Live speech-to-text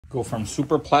Go from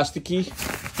super plasticky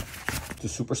to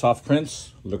super soft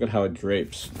prints. Look at how it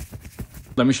drapes.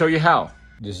 Let me show you how.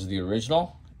 This is the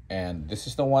original, and this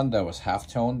is the one that was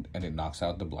half-toned, and it knocks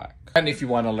out the black. And if you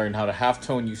want to learn how to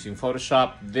half-tone using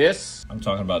Photoshop, I'm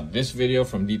talking about this video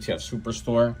from DTF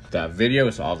Superstore. That video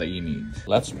is all that you need.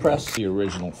 Let's press the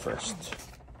original first.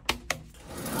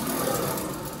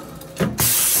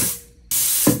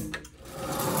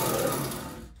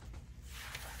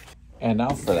 And now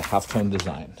for the halftone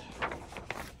design.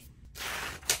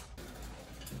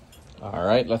 All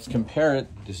right, let's compare it.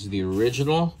 This is the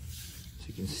original. So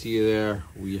you can see there,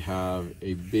 we have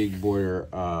a big border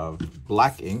of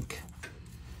black ink.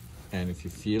 And if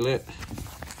you feel it,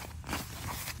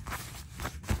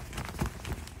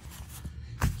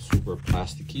 super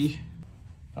plasticky.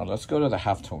 Now let's go to the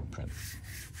halftone print.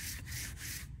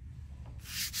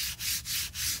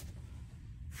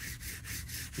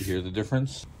 You hear the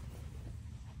difference?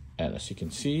 And as you can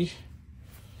see,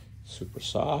 super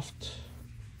soft.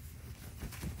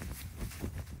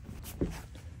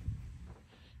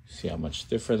 See how much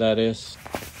stiffer that is.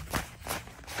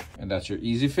 And that's your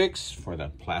easy fix for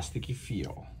that plasticky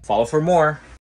feel. Follow for more.